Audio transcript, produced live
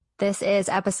This is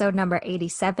episode number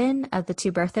 87 of the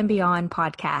To Birth and Beyond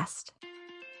podcast.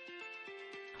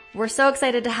 We're so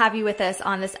excited to have you with us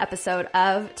on this episode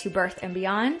of To Birth and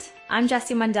Beyond. I'm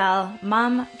Jessie Mundell,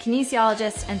 mom,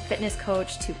 kinesiologist, and fitness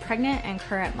coach to pregnant and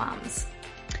current moms.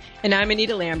 And I'm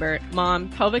Anita Lambert, mom,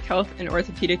 pelvic health, and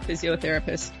orthopedic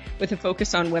physiotherapist with a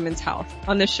focus on women's health.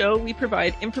 On the show, we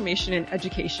provide information and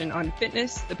education on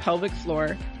fitness, the pelvic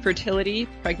floor, fertility,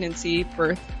 pregnancy,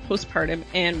 birth, postpartum,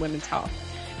 and women's health.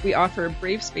 We offer a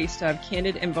brave space to have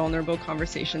candid and vulnerable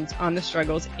conversations on the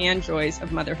struggles and joys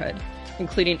of motherhood,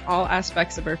 including all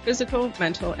aspects of our physical,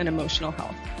 mental, and emotional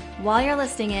health. While you're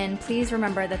listening in, please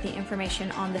remember that the information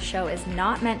on the show is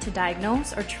not meant to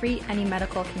diagnose or treat any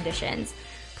medical conditions.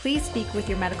 Please speak with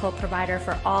your medical provider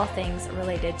for all things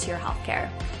related to your healthcare.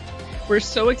 We're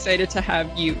so excited to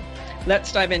have you.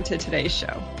 Let's dive into today's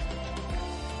show.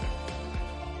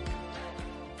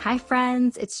 Hi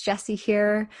friends, it's Jessie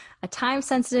here. A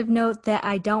time-sensitive note that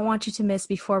I don't want you to miss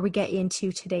before we get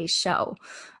into today's show.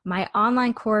 My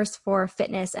online course for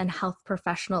fitness and health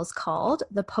professionals called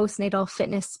the Postnatal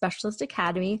Fitness Specialist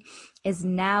Academy is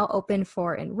now open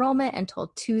for enrollment until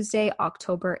Tuesday,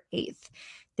 October 8th.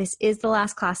 This is the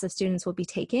last class that students will be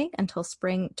taking until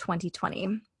spring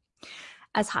 2020.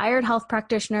 As hired health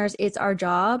practitioners, it's our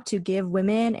job to give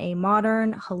women a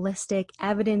modern, holistic,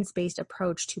 evidence-based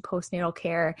approach to postnatal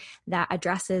care that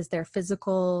addresses their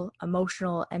physical,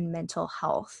 emotional, and mental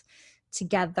health.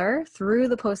 Together, through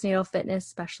the Postnatal Fitness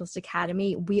Specialist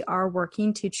Academy, we are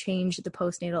working to change the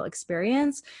postnatal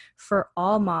experience for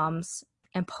all moms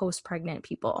and post-pregnant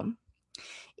people.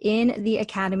 In the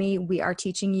Academy, we are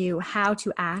teaching you how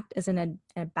to act as an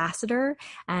ambassador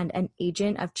and an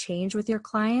agent of change with your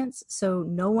clients so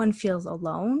no one feels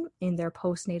alone in their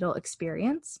postnatal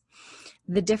experience.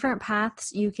 The different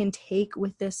paths you can take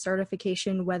with this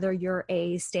certification, whether you're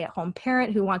a stay-at-home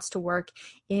parent who wants to work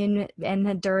in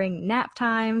and during nap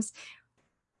times,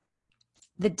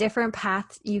 the different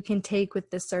paths you can take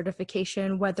with this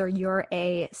certification, whether you're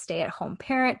a stay-at-home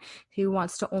parent who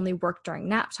wants to only work during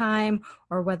nap time,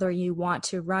 or whether you want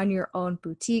to run your own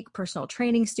boutique personal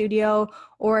training studio,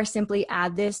 or simply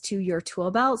add this to your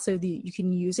tool belt so that you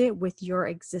can use it with your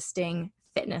existing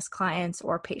fitness clients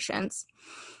or patients.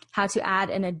 How to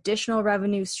add an additional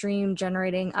revenue stream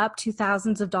generating up to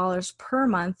thousands of dollars per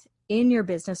month in your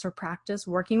business or practice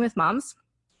working with moms.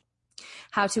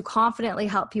 How to confidently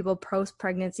help people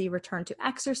post-pregnancy return to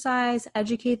exercise,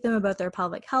 educate them about their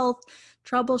pelvic health,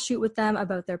 troubleshoot with them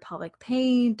about their pelvic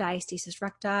pain, diastasis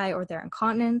recti, or their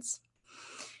incontinence,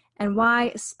 and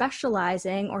why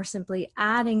specializing or simply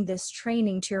adding this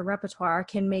training to your repertoire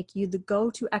can make you the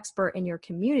go-to expert in your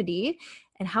community,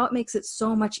 and how it makes it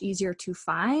so much easier to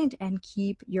find and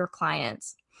keep your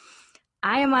clients.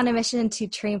 I am on a mission to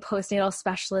train postnatal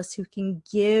specialists who can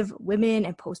give women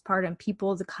and postpartum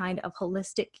people the kind of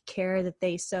holistic care that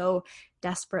they so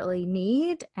desperately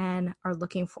need and are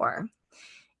looking for.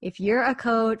 If you're a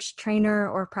coach, trainer,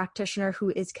 or practitioner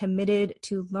who is committed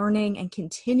to learning and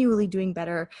continually doing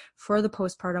better for the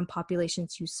postpartum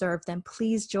populations you serve, then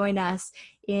please join us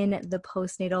in the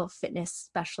Postnatal Fitness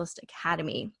Specialist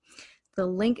Academy. The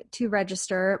link to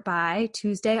register by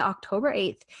Tuesday, October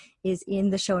 8th is in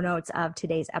the show notes of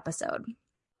today's episode.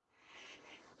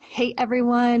 Hey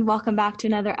everyone, welcome back to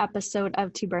another episode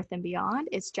of To Birth and Beyond.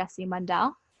 It's Jessie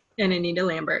Mundell. And Anita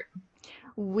Lambert.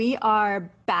 We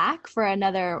are back for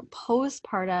another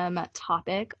postpartum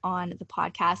topic on the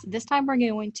podcast. This time we're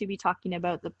going to be talking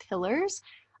about the pillars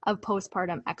of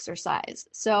postpartum exercise.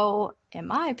 So in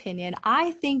my opinion,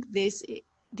 I think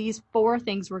these four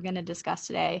things we're going to discuss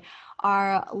today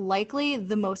are likely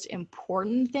the most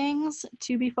important things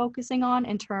to be focusing on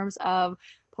in terms of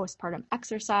postpartum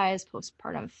exercise,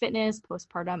 postpartum fitness,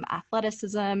 postpartum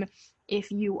athleticism,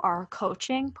 if you are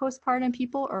coaching postpartum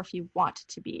people or if you want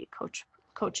to be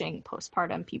coaching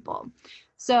postpartum people.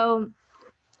 So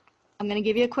I'm going to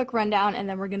give you a quick rundown and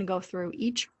then we're going to go through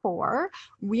each four.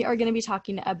 We are going to be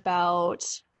talking about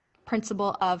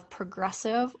principle of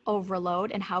progressive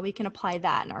overload and how we can apply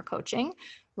that in our coaching.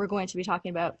 We're going to be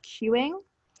talking about cueing,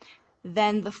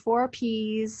 then the 4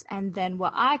 Ps, and then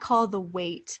what I call the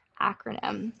WAIT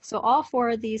acronym. So all four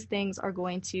of these things are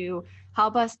going to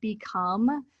help us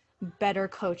become better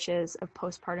coaches of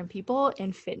postpartum people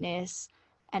in fitness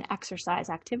and exercise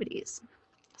activities.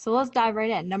 So let's dive right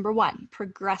in. Number 1,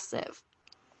 progressive.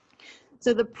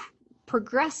 So the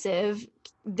progressive,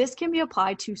 this can be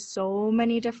applied to so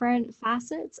many different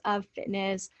facets of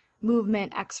fitness,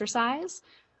 movement, exercise.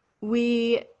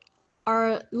 We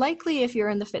are likely, if you're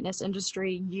in the fitness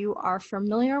industry, you are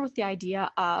familiar with the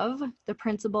idea of the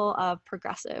principle of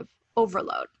progressive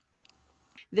overload.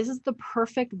 this is the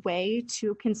perfect way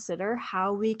to consider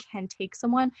how we can take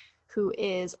someone who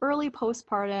is early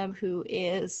postpartum, who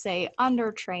is, say,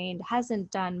 undertrained,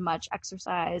 hasn't done much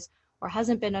exercise, or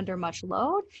hasn't been under much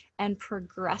load, and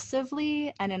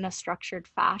progressively and in a structured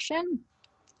fashion,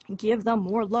 give them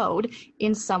more load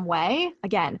in some way,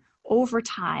 again, over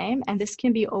time. And this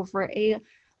can be over a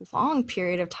long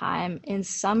period of time in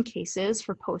some cases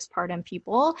for postpartum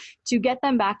people, to get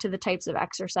them back to the types of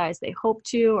exercise they hope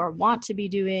to or want to be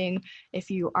doing.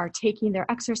 If you are taking their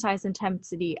exercise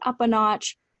intensity up a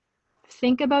notch,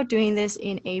 think about doing this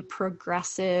in a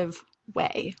progressive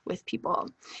way with people.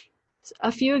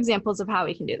 A few examples of how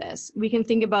we can do this. We can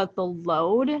think about the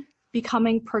load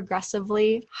becoming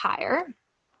progressively higher.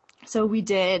 So we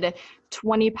did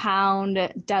 20-pound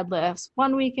deadlifts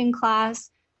one week in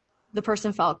class. The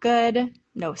person felt good,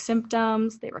 no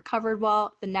symptoms, they recovered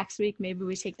well. The next week, maybe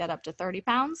we take that up to 30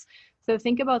 pounds. So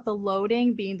think about the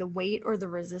loading being the weight or the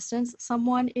resistance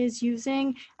someone is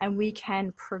using, and we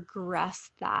can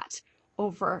progress that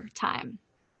over time.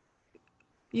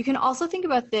 You can also think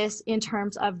about this in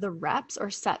terms of the reps or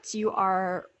sets you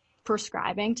are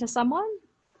prescribing to someone.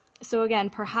 So again,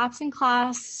 perhaps in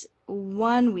class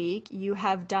 1 week, you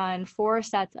have done 4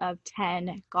 sets of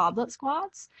 10 goblet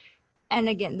squats. And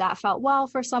again, that felt well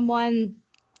for someone.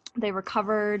 They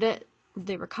recovered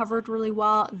really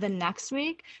well. The next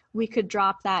week, we could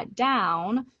drop that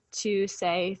down to,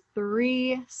 say,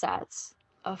 3 sets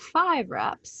of 5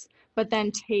 reps, but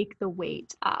then take the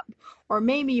weight up. Or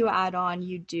maybe you add on,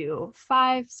 you do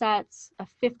 5 sets of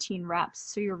 15 reps,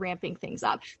 so you're ramping things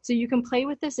up. So you can play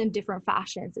with this in different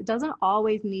fashions. It doesn't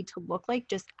always need to look like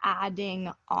just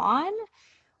adding on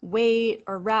weight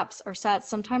or reps or sets.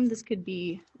 Sometimes this could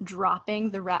be dropping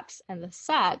the reps and the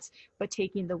sets, but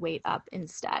taking the weight up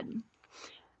instead.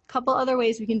 A couple other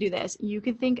ways we can do this. You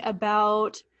could think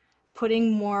about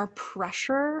putting more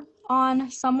pressure on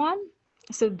someone.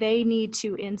 So they need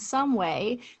to, in some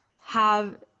way,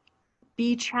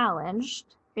 be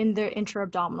challenged in their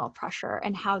intra-abdominal pressure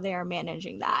and how they are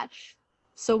managing that.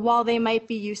 So while they might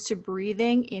be used to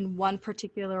breathing in one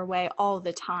particular way all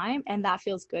the time, and that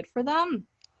feels good for them,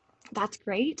 that's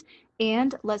great.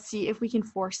 And let's see if we can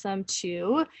force them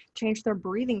to change their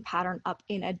breathing pattern up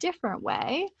in a different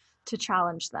way to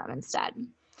challenge them instead.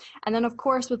 And then, of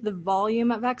course, with the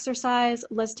volume of exercise,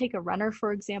 let's take a runner,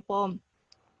 for example.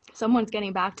 Someone's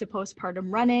getting back to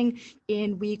postpartum running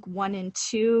in week 1 and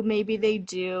 2. Maybe they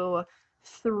do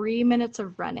 3 minutes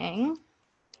of running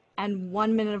and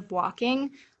 1 minute of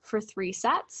walking for 3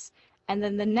 sets. And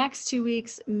then the next 2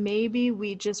 weeks, maybe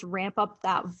we just ramp up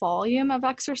that volume of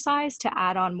exercise to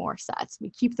add on more sets. We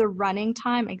keep the running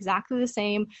time exactly the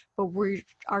same, but we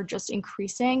are just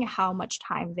increasing how much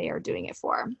time they are doing it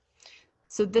for.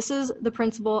 So this is the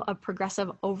principle of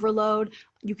progressive overload.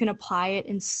 You can apply it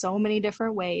in so many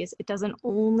different ways. It doesn't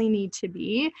only need to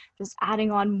be just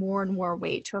adding on more and more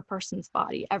weight to a person's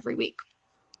body every week.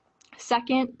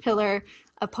 Second pillar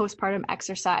of postpartum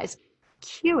exercise,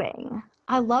 cueing.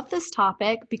 I love this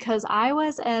topic because I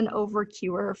was an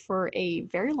over-cuer for a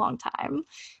very long time.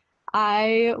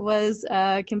 I was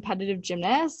a competitive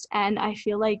gymnast, and I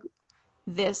feel like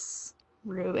this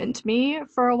ruined me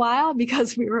for a while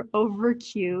because we were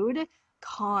over-cued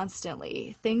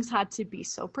constantly. Things had to be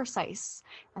so precise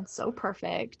and so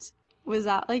perfect. Was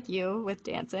that like you with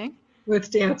dancing?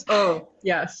 With dance, oh,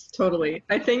 yes, totally.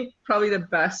 I think probably the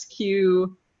best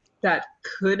cue that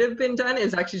could have been done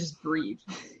is actually just breathe.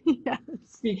 Yes.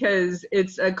 Because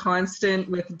it's a constant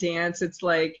with dance. It's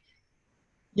like,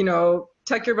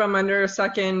 tuck your bum under a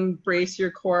second, brace your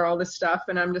core, all this stuff.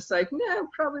 And I'm just like, no,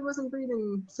 probably wasn't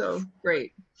breathing so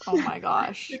great. Oh my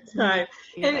gosh.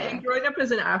 And growing up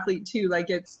as an athlete too, like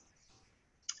it's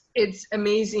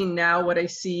amazing now what I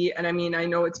see. And I mean, I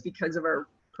know it's because of our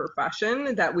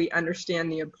profession that we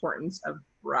understand the importance of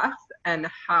breath and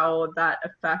how that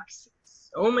affects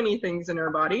so many things in our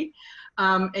body.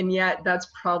 And yet that's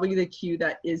probably the cue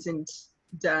that isn't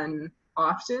done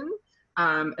often,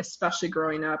 especially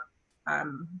growing up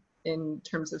in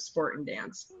terms of sport and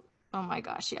dance. Oh my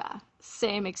gosh, yeah.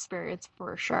 Same experience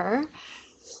for sure.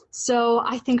 So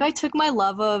I think I took my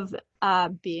love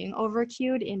of being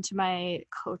over-cued into my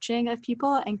coaching of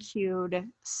people and cued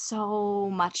so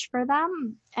much for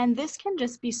them. And this can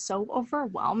just be so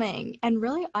overwhelming and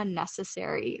really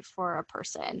unnecessary for a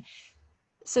person.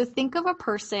 So think of a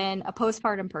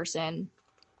postpartum person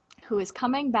who is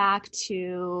coming back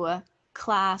to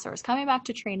class or is coming back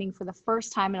to training for the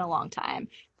first time in a long time.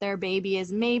 Their baby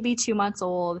is maybe 2 months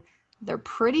old. They're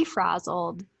pretty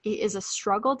frazzled. It is a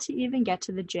struggle to even get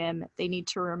to the gym. They need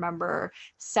to remember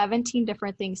 17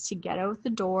 different things to get out the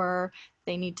door.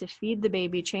 They need to feed the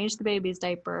baby, change the baby's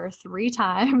diaper 3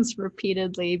 times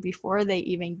repeatedly before they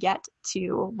even get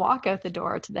to walk out the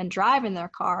door to then drive in their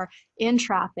car in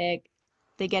traffic.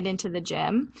 They get into the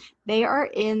gym. They are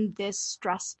in this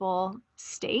stressful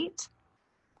state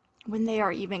when they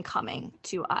are even coming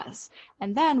to us.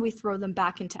 And then we throw them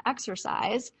back into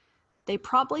exercise. They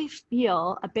probably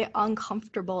feel a bit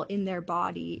uncomfortable in their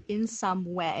body in some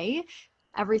way.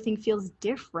 Everything feels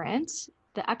different.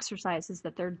 The exercises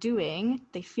that they're doing,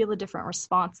 they feel a different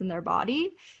response in their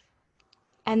body.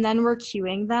 And then we're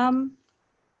cueing them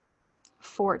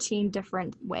 14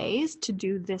 different ways to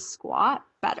do this squat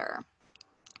better.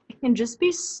 It can just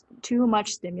be too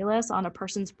much stimulus on a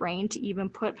person's brain to even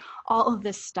put all of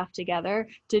this stuff together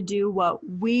to do what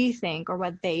we think or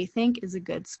what they think is a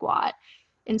good squat.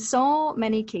 In so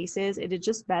many cases, it is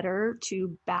just better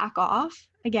to back off.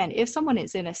 Again, if someone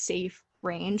is in a safe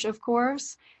range, of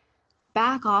course,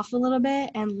 back off a little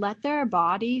bit and let their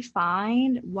body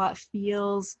find what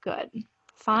feels good.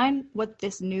 Find what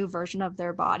this new version of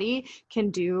their body can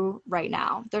do right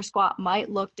now. Their squat might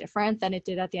look different than it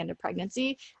did at the end of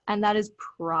pregnancy, and that is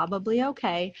probably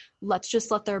okay. Let's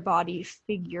just let their body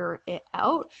figure it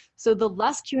out. So the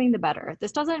less cueing, the better.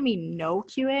 This doesn't mean no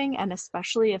cueing, and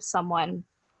especially if someone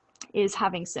is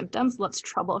having symptoms, let's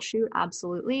troubleshoot,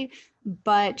 absolutely,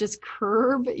 but just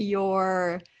curb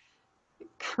your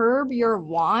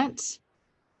want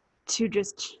to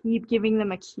just keep giving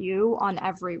them a cue on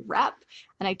every rep.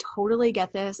 And I totally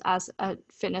get this as a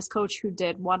fitness coach who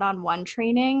did one-on-one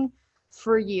training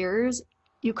for years.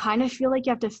 You kind of feel like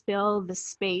you have to fill the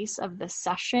space of the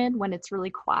session when it's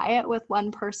really quiet with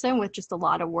one person with just a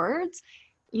lot of words.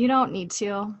 You don't need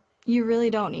to. You really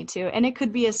don't need to. And it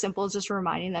could be as simple as just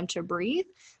reminding them to breathe.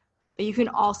 But you can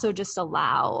also just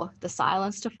allow the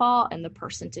silence to fall and the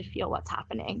person to feel what's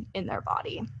happening in their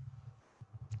body.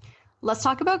 Let's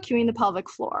talk about cueing the pelvic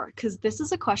floor, because this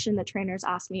is a question that trainers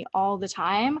ask me all the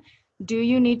time. Do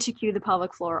you need to cue the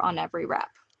pelvic floor on every rep?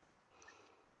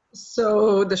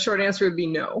 So the short answer would be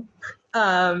no.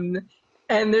 And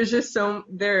there's just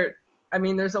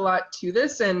there's a lot to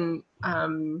this. And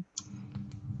I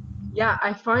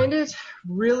find it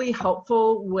really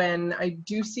helpful when I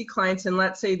do see clients, and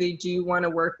let's say they do want to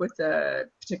work with a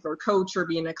particular coach or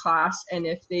be in a class, and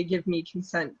if they give me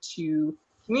consent to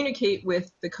communicate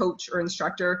with the coach or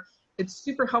instructor, it's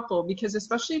super helpful, because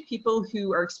especially people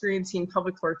who are experiencing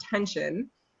pelvic floor tension,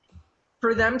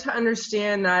 for them to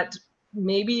understand that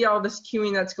maybe all this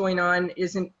cueing that's going on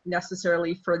isn't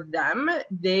necessarily for them.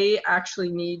 They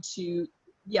actually need to,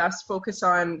 yes, focus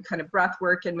on kind of breath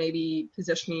work and maybe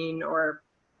positioning or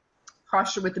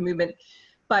posture with the movement.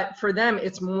 But for them,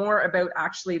 it's more about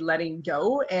actually letting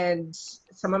go. And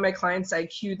some of my clients, I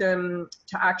cue them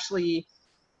to actually,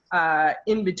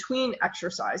 in between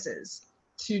exercises,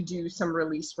 to do some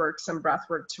release work, some breath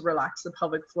work to relax the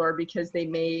pelvic floor, because they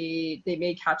may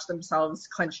catch themselves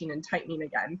clenching and tightening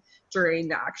again during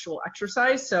the actual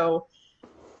exercise. So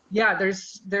yeah,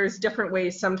 there's different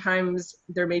ways. Sometimes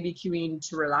there may be cueing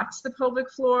to relax the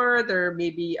pelvic floor. There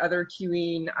may be other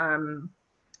cueing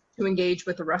to engage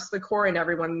with the rest of the core, and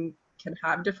everyone can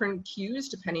have different cues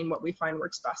depending what we find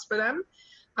works best for them.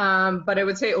 But I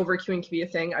would say over cueing can be a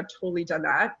thing. I've totally done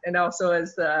that. And also,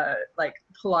 as the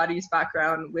Pilates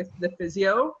background with the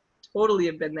physio, totally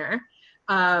have been there.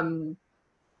 And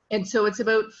so it's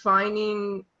about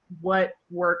finding what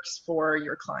works for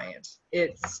your client.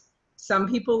 Some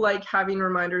people like having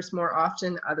reminders more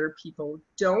often, other people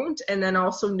don't. And then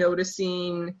also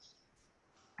noticing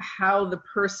how the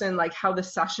person, how the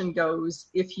session goes,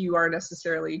 if you are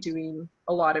necessarily doing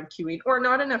a lot of cueing or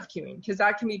not enough cueing, because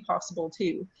that can be possible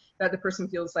too, that the person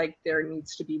feels like there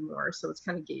needs to be more. So it's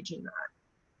kind of gauging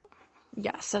that.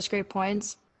 Yes, such great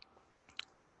points.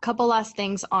 Couple last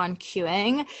things on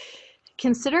cueing.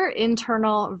 Consider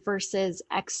internal versus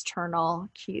external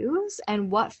cues and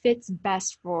what fits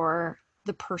best for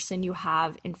the person you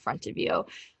have in front of you.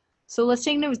 So let's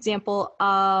take an example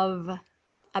of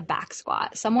a back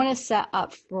squat. Someone is set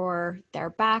up for their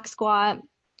back squat.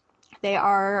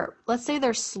 Let's say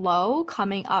they're slow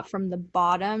coming up from the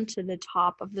bottom to the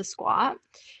top of the squat,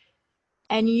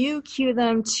 and you cue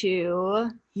them to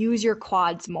use your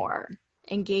quads more.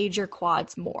 Engage your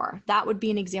quads more. That would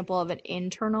be an example of an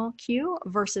internal cue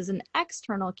versus an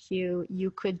external cue.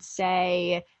 You could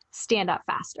say, stand up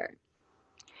faster.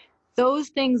 Those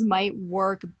things might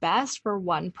work best for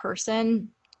one person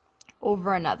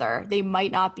over another. They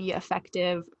might not be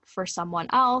effective for someone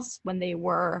else when they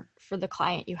were for the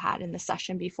client you had in the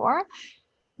session before.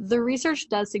 The research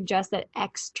does suggest that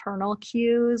external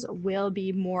cues will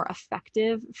be more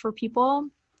effective for people.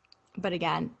 But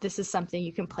again, this is something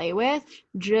you can play with.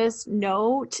 Just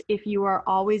note if you are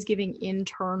always giving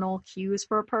internal cues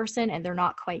for a person and they're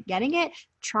not quite getting it,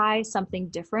 try something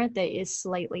different that is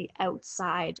slightly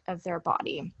outside of their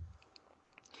body.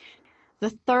 The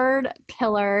third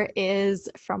pillar is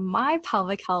from my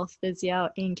pelvic health physio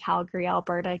in Calgary,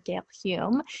 Alberta, Gail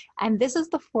Hume. And this is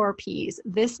the 4Ps.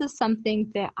 This is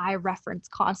something that I reference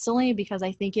constantly because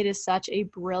I think it is such a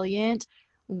brilliant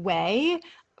way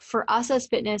for us as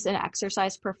fitness and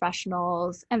exercise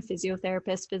professionals and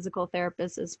physiotherapists, physical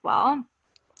therapists as well,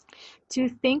 to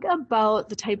think about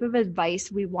the type of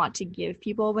advice we want to give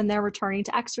people when they're returning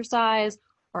to exercise,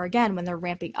 or again, when they're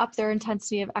ramping up their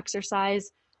intensity of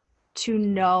exercise, to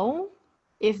know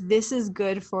if this is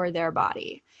good for their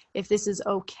body, if this is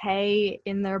okay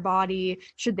in their body.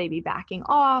 Should they be backing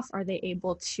off? Are they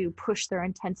able to push their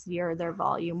intensity or their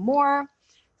volume more?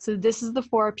 So this is the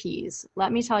 4Ps.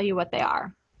 Let me tell you what they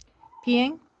are: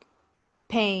 peeing,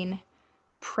 pain,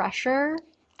 pressure,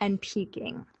 and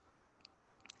peaking.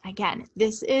 Again,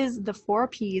 this is the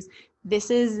 4Ps. This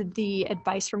is the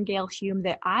advice from Gail Hume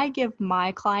that I give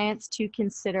my clients to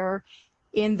consider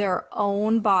in their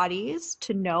own bodies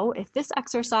to know if this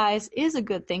exercise is a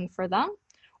good thing for them,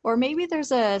 or maybe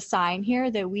there's a sign here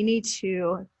that we need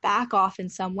to back off in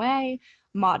some way,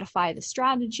 modify the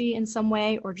strategy in some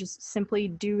way, or just simply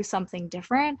do something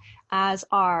different, as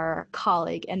our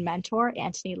colleague and mentor,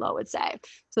 Anthony Lowe, would say.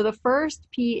 So the first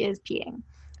P is peeing.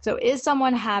 So is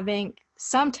someone having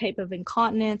some type of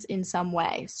incontinence in some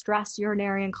way? Stress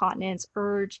urinary incontinence,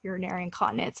 urge urinary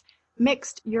incontinence,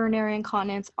 mixed urinary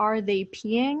incontinence. Are they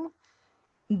peeing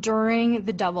during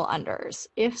the double unders?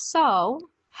 If so,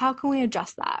 how can we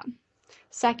adjust that?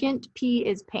 Second P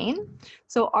is pain.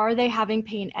 So are they having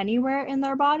pain anywhere in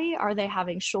their body? Are they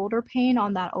having shoulder pain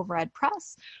on that overhead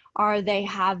press? Are they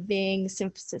having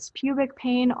symphysis pubic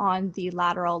pain on the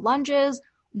lateral lunges?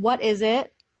 What is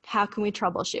it? How can we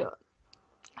troubleshoot?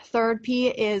 Third P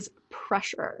is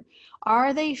pressure.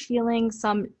 Are they feeling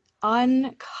some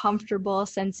uncomfortable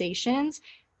sensations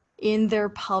in their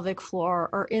pelvic floor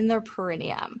or in their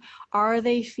perineum? Are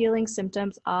they feeling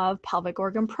symptoms of pelvic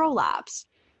organ prolapse?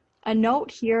 A note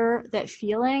here that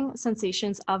feeling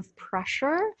sensations of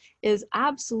pressure is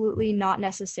absolutely not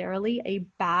necessarily a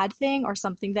bad thing or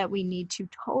something that we need to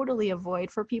totally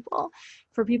avoid for people.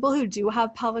 For people who do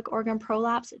have pelvic organ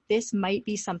prolapse, this might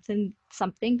be something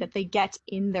that they get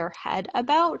in their head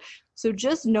about. So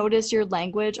just notice your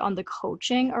language on the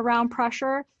coaching around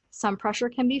pressure. Some pressure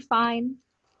can be fine.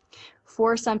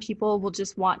 For some people, we'll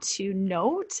just want to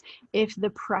note if the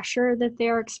pressure that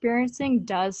they're experiencing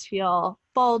does feel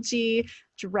bulgy,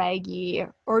 draggy,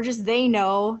 or just they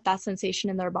know that sensation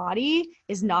in their body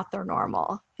is not their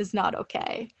normal, is not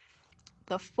okay.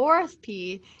 The fourth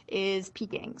P is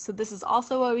peaking. So this is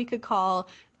also what we could call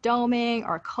doming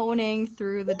or coning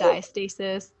through the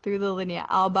diastasis, through the linea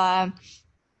alba.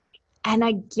 And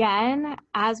again,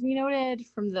 as we noted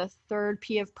from the third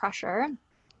P of pressure,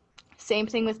 same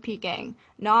thing with peaking.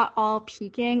 Not all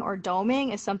peaking or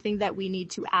doming is something that we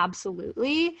need to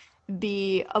absolutely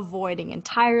be avoiding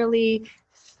entirely.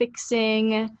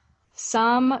 Fixing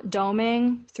some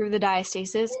doming through the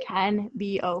diastasis can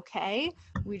be okay.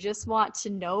 We just want to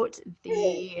note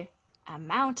the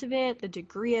amount of it, the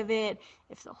degree of it,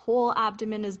 if the whole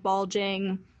abdomen is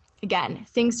bulging. Again,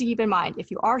 things to keep in mind. If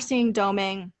you are seeing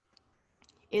doming,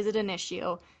 is it an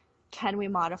issue? Can we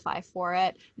modify for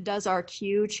it? Does our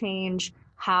cue change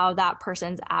how that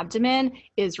person's abdomen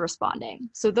is responding?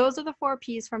 So those are the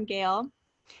 4Ps from Gail.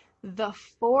 The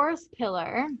fourth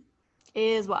pillar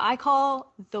is what I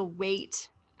call the WAIT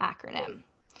acronym.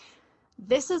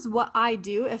 This is what I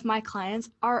do if my clients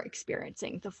are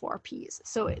experiencing the 4Ps.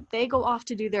 So they go off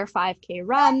to do their 5K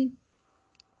run.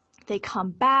 They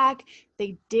come back.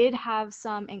 They did have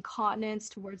some incontinence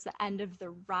towards the end of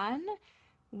the run.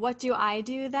 What do I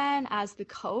do then as the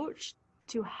coach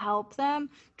to help them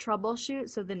troubleshoot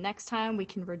so the next time we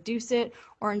can reduce it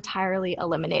or entirely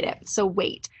eliminate it? So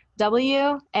WAIT,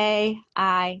 W-A-I-T,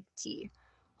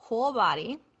 whole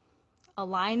body,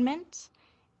 alignment,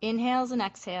 inhales and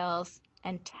exhales,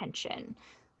 and tension.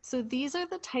 So these are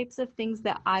the types of things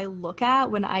that I look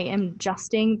at when I am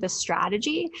adjusting the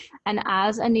strategy. And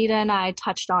as Anita and I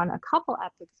touched on a couple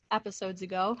episodes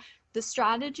ago, the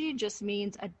strategy just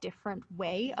means a different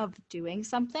way of doing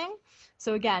something.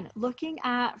 So again, looking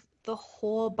at the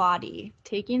whole body,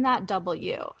 taking that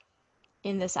W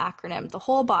in this acronym, the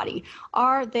whole body.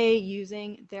 Are they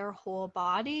using their whole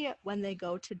body when they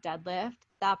go to deadlift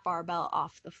that barbell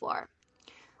off the floor?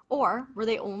 Or were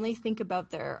they only think about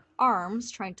their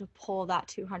arms trying to pull that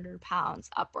 200 pounds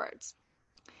upwards?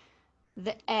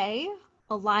 The A,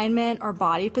 alignment or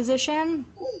body position,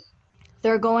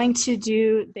 they're going to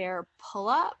do their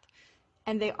pull-up,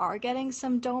 and they are getting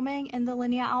some doming in the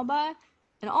linea alba.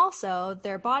 And also,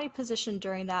 their body position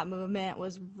during that movement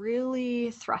was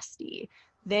really thrusty.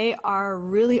 They are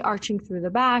really arching through the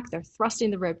back. They're thrusting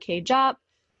the rib cage up.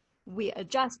 We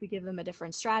adjust, we give them a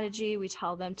different strategy. We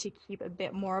tell them to keep a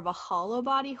bit more of a hollow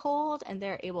body hold, and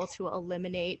they're able to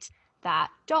eliminate that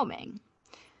doming.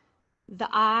 The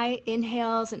eye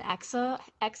inhales and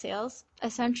exhales,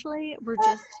 essentially, we're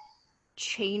just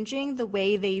changing the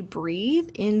way they breathe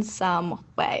in some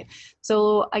way.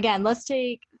 So again, let's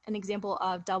take an example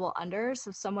of double unders.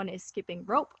 So someone is skipping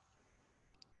rope,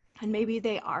 and maybe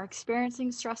they are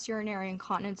experiencing stress urinary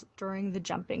incontinence during the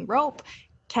jumping rope.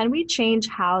 Can we change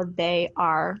how they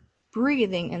are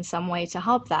breathing in some way to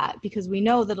help that? Because we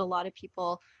know that a lot of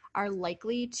people are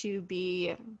likely to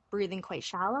be breathing quite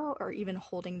shallow or even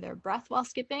holding their breath while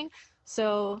skipping.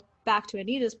 So back to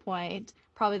Anita's point,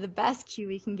 probably the best cue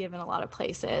we can give in a lot of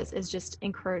places is just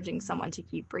encouraging someone to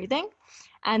keep breathing.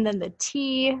 And then the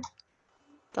T,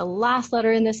 the last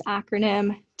letter in this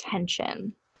acronym,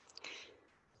 tension.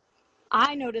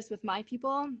 I notice with my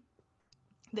people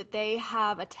that they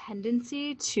have a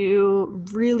tendency to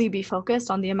really be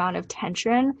focused on the amount of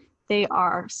tension they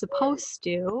are supposed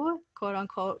to, quote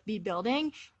unquote, be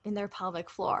building in their pelvic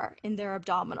floor, in their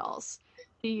abdominals.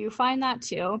 Do you find that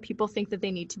too? People think that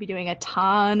they need to be doing a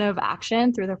ton of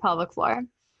action through their pelvic floor.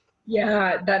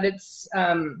 Yeah, that it's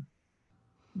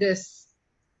this,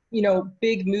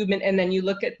 big movement, and then you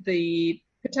look at the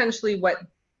potentially what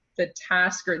the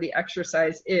task or the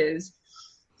exercise is.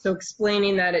 So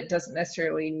explaining that it doesn't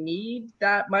necessarily need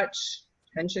that much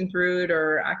tension through it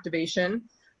or activation.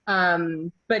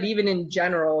 But even in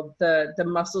general, the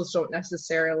muscles don't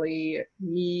necessarily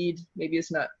need maybe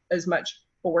as much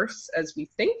force as we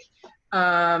think.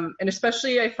 And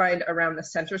especially I find around the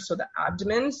center, so the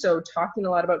abdomen. So talking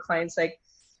a lot about clients, like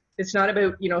it's not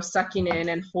about, sucking in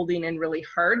and holding in really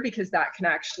hard, because that can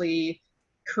actually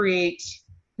create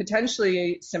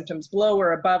potentially symptoms below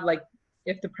or above. Like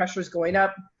if the pressure is going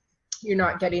up, you're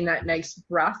not getting that nice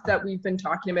breath that we've been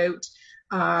talking about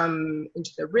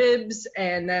into the ribs.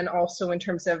 And then also in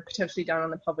terms of potentially down on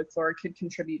the pelvic floor, it could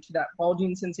contribute to that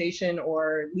bulging sensation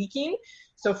or leaking.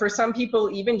 So for some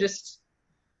people, even just,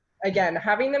 again,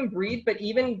 having them breathe, but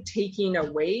even taking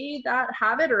away that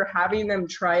habit or having them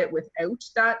try it without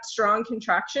that strong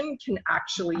contraction can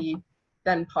actually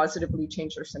then positively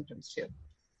change their symptoms too.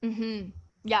 Mm-hmm.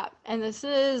 Yeah. And this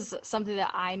is something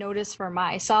that I notice for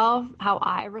myself, how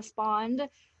I respond.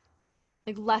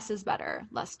 Like less is better,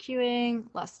 less cueing,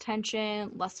 less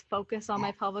tension, less focus on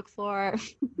my pelvic floor,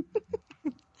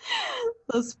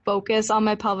 less focus on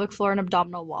my pelvic floor and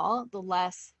abdominal wall, the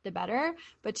less, the better.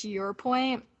 But to your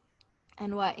point,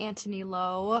 and what Anthony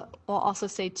Lowe will also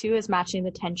say too, is matching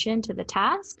the tension to the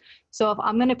task. So if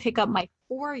I'm going to pick up my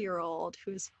 4-year-old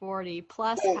who's 40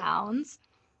 plus pounds,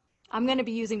 I'm going to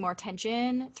be using more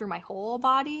tension through my whole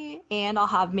body, and I'll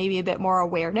have maybe a bit more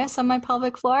awareness on my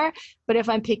pelvic floor. But if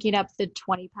I'm picking up the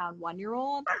 20-pound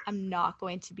 1-year-old, I'm not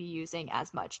going to be using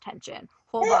as much tension,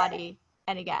 whole body,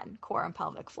 and again, core and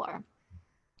pelvic floor.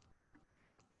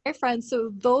 Hey friends,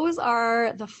 so those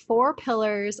are the 4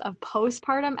 pillars of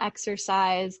postpartum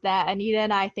exercise that Anita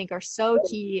and I think are so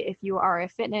key if you are a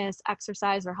fitness,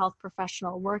 exercise, or health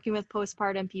professional working with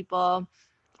postpartum people.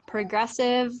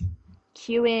 Progressive,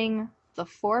 cueing, the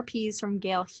 4 Ps from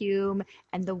Gail Hume,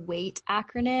 and the WAIT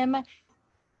acronym.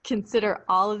 Consider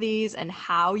all of these and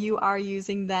how you are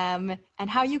using them and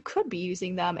how you could be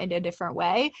using them in a different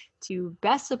way to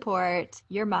best support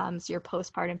your moms, your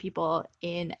postpartum people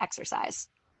in exercise.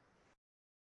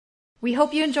 We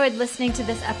hope you enjoyed listening to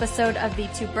this episode of the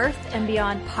To Birth and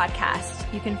Beyond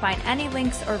podcast. You can find any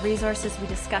links or resources we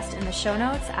discussed in the show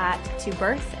notes at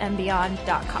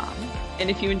tobirthandbeyond.com.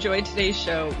 And if you enjoyed today's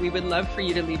show, we would love for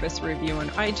you to leave us a review on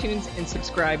iTunes and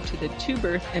subscribe to the To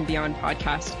Birth and Beyond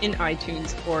podcast in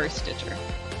iTunes or Stitcher.